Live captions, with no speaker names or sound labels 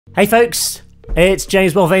Hey folks, it's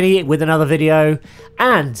James Mulvaney with another video,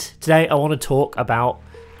 and today I want to talk about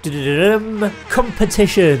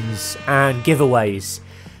competitions and giveaways.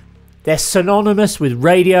 They're synonymous with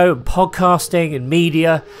radio and podcasting and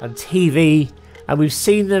media and TV, and we've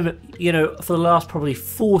seen them, for the last probably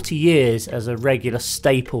 40 years as a regular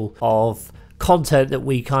staple of content that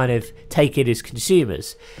we kind of take in as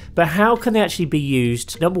consumers. But how can they actually be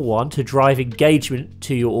used, number one, to drive engagement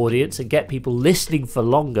to your audience and get people listening for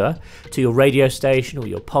longer to your radio station or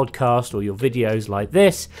your podcast or your videos like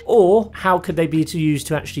this? Or how can they be used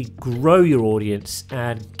to actually grow your audience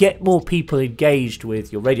and get more people engaged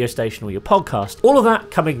with your radio station or your podcast? All of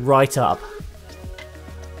that coming right up.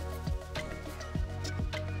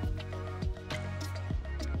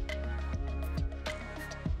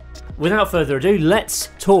 Without further ado, let's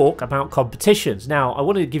talk about competitions. Now, I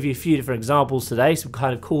want to give you a few different examples today, some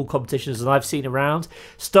kind of cool competitions that I've seen around,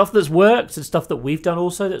 stuff that's worked and stuff that we've done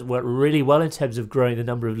also that's worked really well in terms of growing the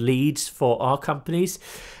number of leads for our companies.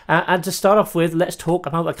 And to start off with, let's talk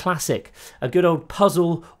about the classic, a good old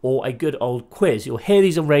puzzle or a good old quiz. You'll hear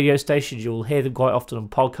these on radio stations, you'll hear them quite often on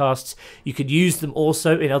podcasts. You can use them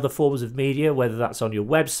also in other forms of media, whether that's on your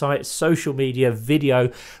website, social media,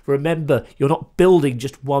 video. Remember, you're not building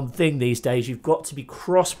just one thing these days. You've got to be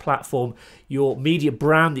cross-platform. Your media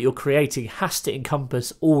brand that you're creating has to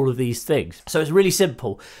encompass all of these things. So it's really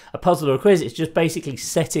simple. A puzzle or a quiz, it's just basically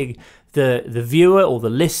setting the viewer or the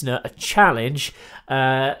listener a challenge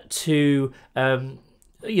to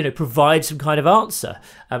provide some kind of answer.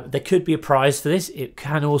 There could be a prize for this. It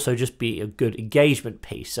can also just be a good engagement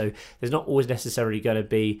piece. So there's not always necessarily going to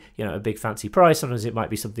be, a big fancy prize. Sometimes it might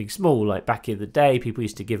be something small. Like back in the day, people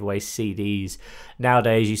used to give away CDs.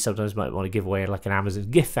 Nowadays, you sometimes might want to give away like an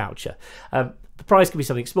Amazon gift voucher. The prize can be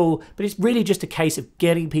something small, but it's really just a case of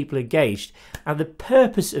getting people engaged. And the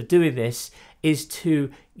purpose of doing this is to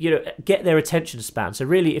get their attention span. So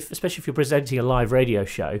really, especially if you're presenting a live radio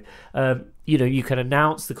show, you can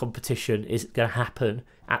announce the competition is going to happen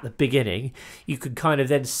at the beginning. You can kind of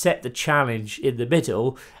then set the challenge in the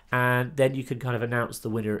middle, and then you can kind of announce the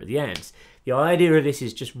winner at the end. The idea of this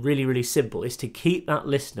is just really, really simple. It's to keep that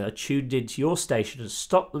listener tuned into your station and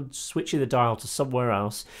stop them switching the dial to somewhere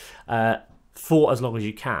else for as long as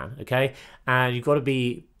you can, okay? And you've got to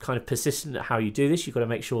be kind of persistent at how you do this. You've got to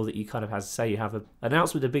make sure that you kind of, as I say, you have an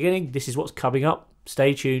announcement at the beginning. This is what's coming up.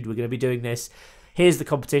 Stay tuned. We're going to be doing this. Here's the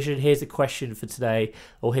competition. Here's the question for today.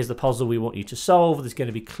 Or here's the puzzle we want you to solve. There's going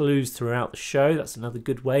to be clues throughout the show. That's another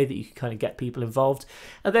good way that you can kind of get people involved.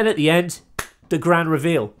 And then at the end, the grand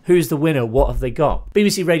reveal. Who's the winner? What have they got?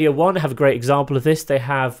 BBC Radio 1 have a great example of this. They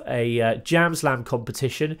have a Jam Slam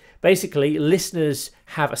competition. Basically, listeners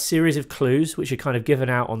have a series of clues which are kind of given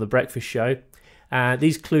out on the breakfast show.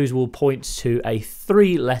 These clues will point to a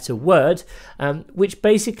 3-letter word, which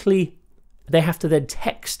basically they have to then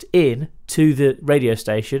text in to the radio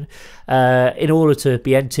station in order to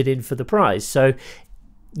be entered in for the prize. So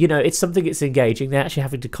it's something that's engaging. They're actually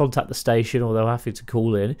having to contact the station, or they're having to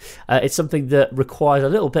call in. It's something that requires a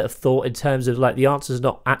little bit of thought in terms of like the answer's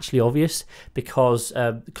not actually obvious because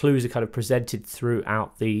the clues are kind of presented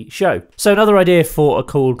throughout the show. So another idea for a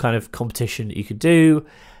cool kind of competition that you could do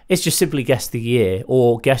is just simply guess the year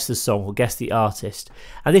or guess the song or guess the artist.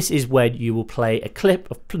 And this is when you will play a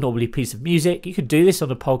clip of normally a piece of music. You can do this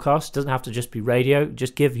on a podcast. It doesn't have to just be radio.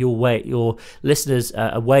 Just give your listeners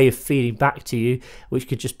a way of feeding back to you, which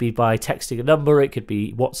could just be by texting a number. It could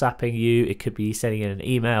be WhatsApping you. It could be sending in an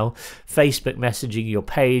email, Facebook messaging your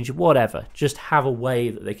page, whatever. Just have a way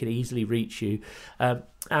that they can easily reach you.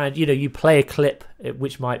 And you play a clip,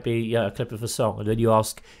 which might be a clip of a song, and then you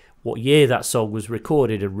ask what year that song was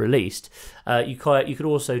recorded and released. You could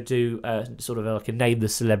also do sort of like a name the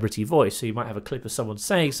celebrity voice. So you might have a clip of someone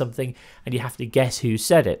saying something and you have to guess who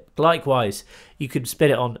said it. Likewise, you could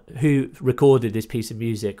spin it on who recorded this piece of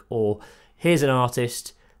music, or here's an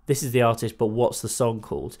artist, this is the artist, but what's the song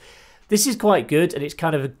called? This is quite good, and it's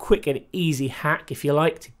kind of a quick and easy hack, if you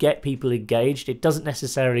like, to get people engaged. It doesn't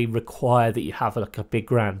necessarily require that you have like a big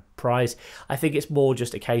grand prize. I think it's more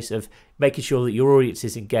just a case of making sure that your audience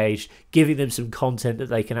is engaged, giving them some content that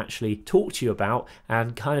they can actually talk to you about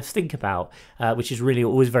and kind of think about, which is really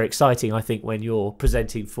always very exciting, I think, when you're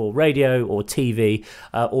presenting for radio or TV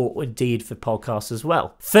or indeed for podcasts as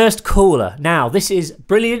well. First caller. Now, this is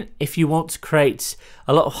brilliant if you want to create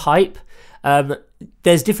a lot of hype.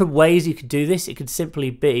 There's different ways you can do this. It could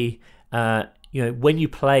simply be, when you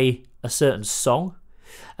play a certain song,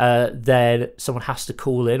 then someone has to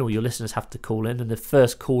call in, or your listeners have to call in, and the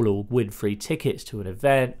first caller will win free tickets to an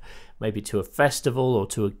event, maybe to a festival or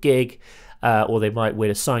to a gig. or they might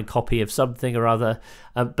win a signed copy of something or other.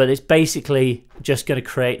 But it's basically just going to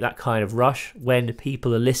create that kind of rush when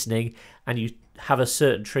people are listening and you have a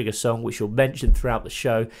certain trigger song which you'll mention throughout the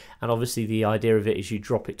show, and obviously the idea of it is you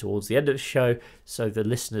drop it towards the end of the show so the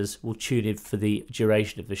listeners will tune in for the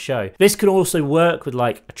duration of the show. This can also work with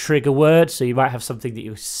like a trigger word, so you might have something that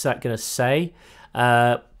you're going to say.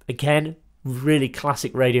 Again, really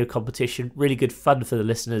classic radio competition, really good fun for the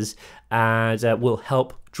listeners, and will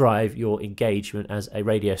help drive your engagement as a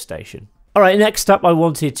radio station. All right, next up, I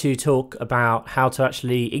wanted to talk about how to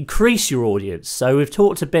actually increase your audience. So we've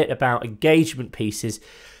talked a bit about engagement pieces,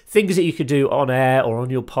 things that you could do on air or on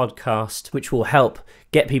your podcast, which will help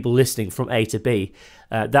get people listening from A to B.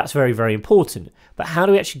 That's very, very important. But how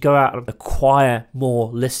do we actually go out and acquire more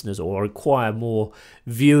listeners or acquire more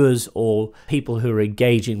viewers or people who are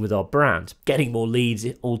engaging with our brand, getting more leads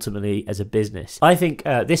ultimately as a business? I think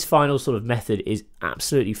this final sort of method is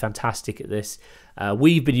absolutely fantastic at this.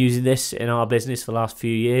 We've been using this in our business for the last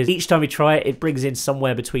few years. Each time we try it, it brings in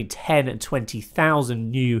somewhere between 10 and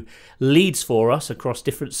 20,000 new leads for us across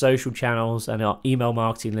different social channels and our email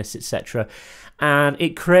marketing lists, etc. And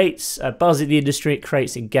it creates a buzz in the industry, it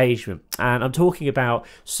creates engagement. And I'm talking about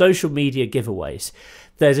social media giveaways.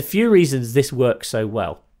 There's a few reasons this works so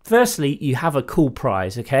well. Firstly, you have a cool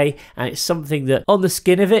prize, okay? And it's something that on the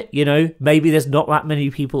skin of it, you know, maybe there's not that many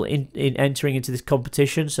people in entering into this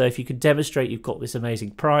competition. So if you can demonstrate you've got this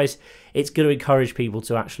amazing prize, it's going to encourage people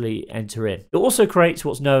to actually enter in. It also creates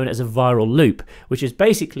what's known as a viral loop, which is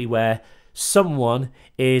basically where someone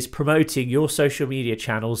is promoting your social media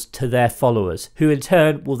channels to their followers, who in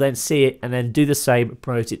turn will then see it and then do the same and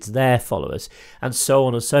promote it to their followers, and so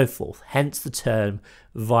on and so forth. Hence the term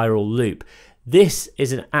viral loop. This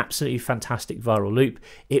is an absolutely fantastic viral loop.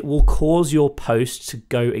 It will cause your post to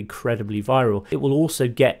go incredibly viral. It will also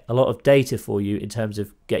get a lot of data for you in terms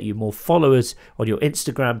of get you more followers on your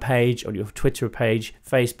Instagram page, on your Twitter page,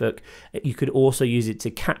 Facebook. You could also use it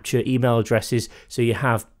to capture email addresses, so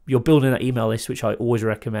you're building that email list, which I always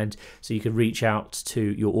recommend, so you can reach out to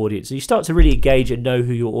your audience. So you start to really engage and know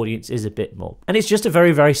who your audience is a bit more. And it's just a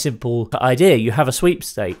very, very simple idea. You have a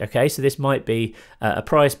sweepstake, okay? So this might be a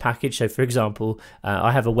prize package. So for example,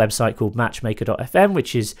 I have a website called matchmaker.fm,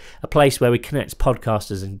 which is a place where we connect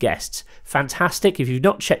podcasters and guests. Fantastic. If you've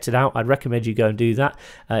not checked it out, I'd recommend you go and do that.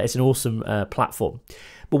 It's an awesome platform.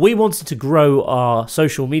 But we wanted to grow our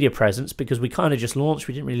social media presence because we kind of just launched.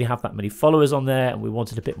 We didn't really have that many followers on there, and we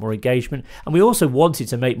wanted a bit more engagement. And we also wanted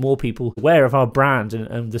to make more people aware of our brand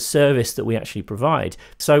and the service that we actually provide.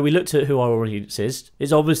 So we looked at who our audience is.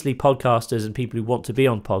 It's obviously podcasters and people who want to be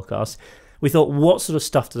on podcasts. We thought, what sort of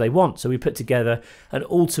stuff do they want? So we put together an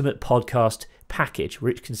ultimate podcast package,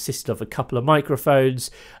 which consisted of a couple of microphones,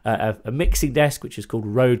 a mixing desk, which is called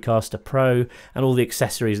Rodecaster Pro, and all the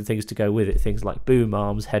accessories and things to go with it, things like boom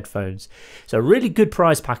arms, headphones. So a really good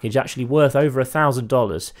prize package, actually worth over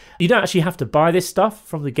 $1,000. You don't actually have to buy this stuff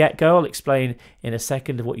from the get-go. I'll explain in a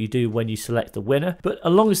second what you do when you select the winner. But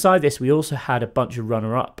alongside this, we also had a bunch of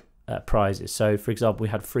runner-up prizes. So for example, we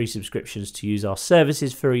had free subscriptions to use our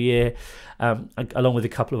services for a year, along with a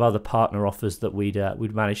couple of other partner offers that we'd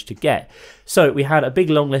managed to get. So we had a big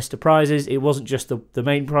long list of prizes. It wasn't just the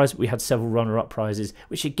main prize, but we had several runner-up prizes,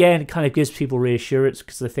 which again kind of gives people reassurance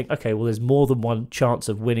because they think, okay, well, there's more than one chance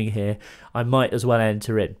of winning here. I might as well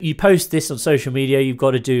enter in. You post this on social media, you've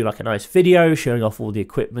got to do like a nice video showing off all the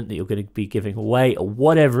equipment that you're going to be giving away, or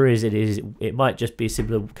whatever it is. It might just be a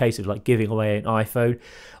simple case of like giving away an iPhone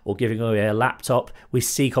or giving away a laptop. We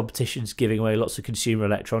see competitions giving away lots of consumer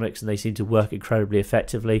electronics, and they seem to work incredibly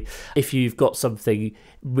effectively. If you've got something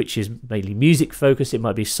which is mainly music focused, it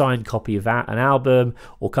might be a signed copy of an album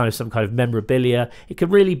or kind of some kind of memorabilia. It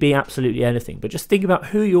could really be absolutely anything, but just think about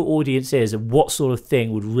who your audience is and what sort of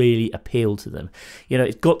thing would really appeal to them. You know,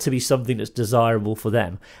 it's got to be something that's desirable for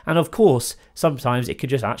them. And of course, sometimes it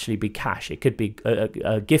could just actually be cash. It could be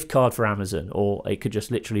a gift card for Amazon, or it could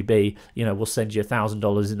just literally be, you know, we'll send you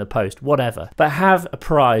 $1,000 in the post, whatever. But have a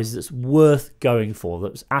prize that's worth going for,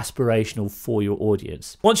 that's aspirational for your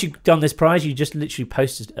audience. Once you've done this prize, you just literally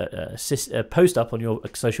post a post up on your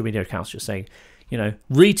social media accounts just saying, you know,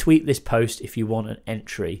 retweet this post if you want an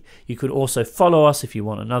entry. You could also follow us if you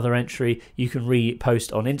want another entry. You can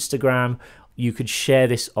repost on Instagram. You could share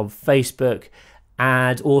this on Facebook.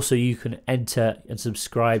 And also you can enter and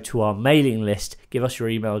subscribe to our mailing list. Give us your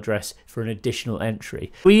email address for an additional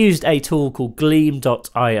entry. We used a tool called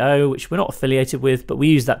Gleam.io, which we're not affiliated with, but we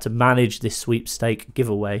use that to manage this sweepstake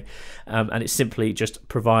giveaway. And it simply just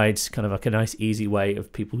provides kind of like a nice, easy way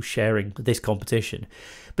of people sharing this competition.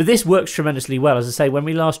 But this works tremendously well. As I say, when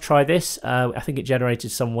we last tried this, I think it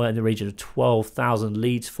generated somewhere in the region of 12,000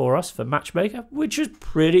 leads for us for Matchmaker, which is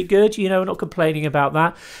pretty good. You know, we're not complaining about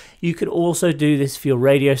that. You could also do this for your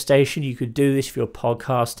radio station. You could do this for your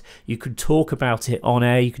podcast. You could talk about it on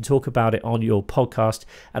air. You can talk about it on your podcast.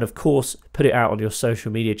 And of course, put it out on your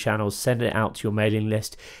social media channels. Send it out to your mailing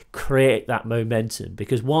list. Create that momentum.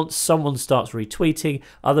 Because once someone starts retweeting,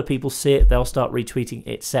 other people see it, they'll start retweeting,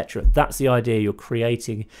 etc. That's the idea. You're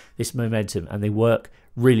creating this momentum, and they work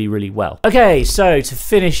really, really well. Okay, so to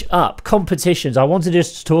finish up, competitions. I wanted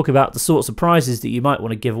just to talk about the sorts of prizes that you might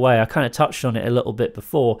want to give away. I kind of touched on it a little bit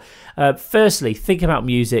before. Firstly, think about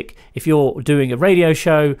music. If you're doing a radio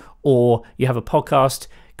show or you have a podcast,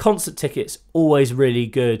 concert tickets, always really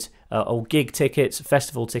good, or gig tickets,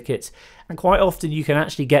 festival tickets. And quite often you can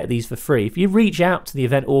actually get these for free. If you reach out to the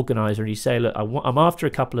event organizer and you say, look, I'm after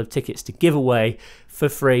a couple of tickets to give away for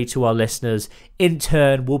free to our listeners, in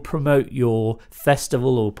turn we'll promote your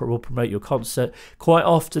festival or we'll promote your concert. Quite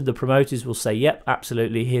often the promoters will say, yep,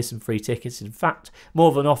 absolutely, here's some free tickets. In fact,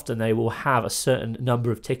 more than often they will have a certain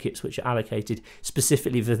number of tickets which are allocated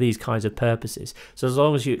specifically for these kinds of purposes. So as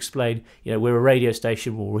long as you explain, you know, we're a radio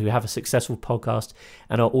station or we have a successful podcast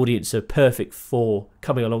and our audience are perfect for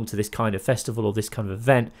coming along to this kind of festival or this kind of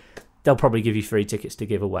event, they'll probably give you free tickets to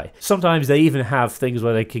give away. Sometimes they even have things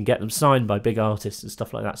where they can get them signed by big artists and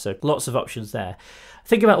stuff like that. So lots of options there.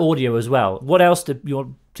 Think about audio as well. What else do you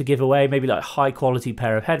want to give away? Maybe like a high quality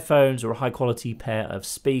pair of headphones or a high quality pair of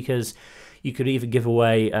speakers. You could even give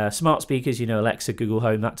away smart speakers, you know, Alexa, Google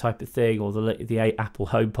Home, that type of thing, or the Apple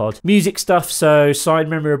HomePod. Music stuff, so signed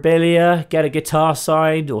memorabilia, get a guitar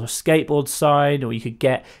signed or a skateboard signed, or you could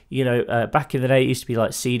get, you know, back in the day it used to be like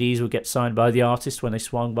CDs would get signed by the artist when they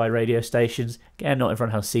swung by radio stations. Again, not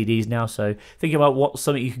everyone has CDs now, so think about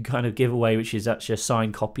something you can kind of give away, which is actually a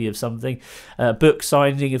signed copy of something. Book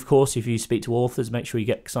signing, of course, if you speak to authors, make sure you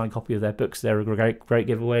get a signed copy of their books. They're a great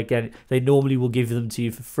giveaway. Again, they normally will give them to you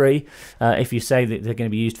for free. If you say that they're going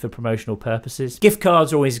to be used for promotional purposes. Gift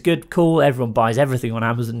cards are always good, cool. Everyone buys everything on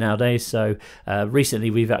Amazon nowadays. So recently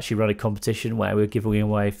we've actually run a competition where we're giving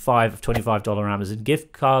away 5 $25 Amazon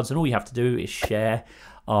gift cards, and all you have to do is share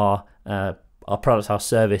our product, our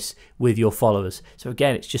service with your followers. So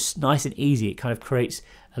again, it's just nice and easy. It kind of creates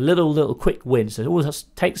a little quick win. So it always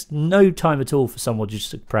takes no time at all for someone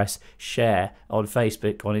just to press share on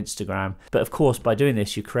Facebook, on Instagram. But of course, by doing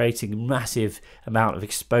this, you're creating a massive amount of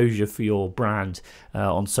exposure for your brand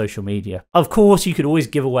on social media. Of course, you could always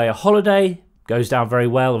give away a holiday. Goes down very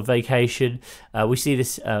well on vacation. We see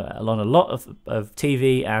this on a lot of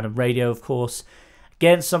TV and radio, of course.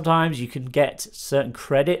 Again, sometimes you can get certain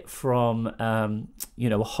credit from you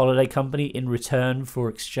know, a holiday company in return for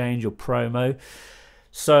exchange or promo.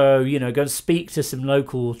 So, you know, go and speak to some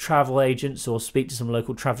local travel agents or speak to some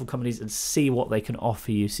local travel companies and see what they can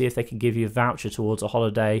offer you. See if they can give you a voucher towards a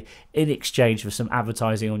holiday in exchange for some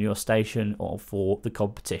advertising on your station or for the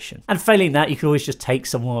competition. And failing that, you can always just take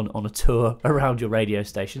someone on a tour around your radio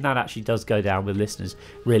station. That actually does go down with listeners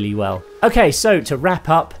really well. Okay, so to wrap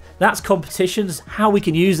up, that's competitions, how we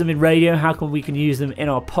can use them in radio, how we can use them in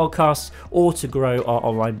our podcasts or to grow our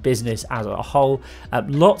online business as a whole.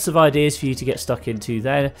 Lots of ideas for you to get stuck into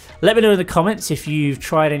there. Let me know in the comments if you've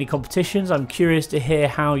tried any competitions. I'm curious to hear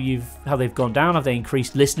how they've gone down. Have they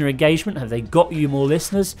increased listener engagement? Have they got you more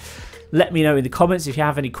listeners? Let me know in the comments. If you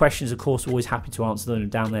have any questions, of course, always happy to answer them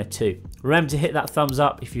down there too. Remember to hit that thumbs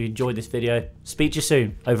up if you enjoyed this video. Speak to you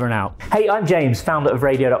soon. Over and out. Hey, I'm James, founder of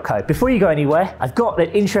Radio.co. Before you go anywhere, I've got an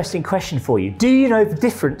interesting question for you. Do you know the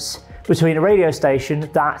difference between a radio station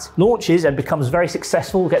that launches and becomes very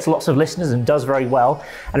successful, gets lots of listeners and does very well,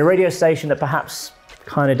 and a radio station that perhaps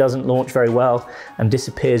kind of doesn't launch very well and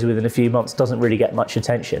disappears within a few months, doesn't really get much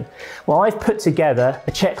attention? Well, I've put together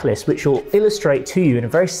a checklist which will illustrate to you in a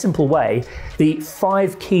very simple way the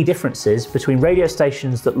 5 key differences between radio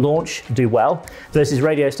stations that launch and do well versus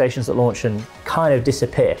radio stations that launch and kind of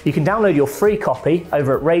disappear. You can download your free copy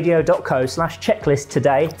over at radio.co/checklist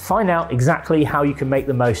today. Find out exactly how you can make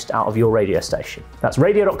the most out of your radio station. That's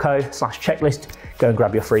radio.co/checklist. Go and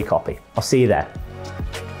grab your free copy. I'll see you there.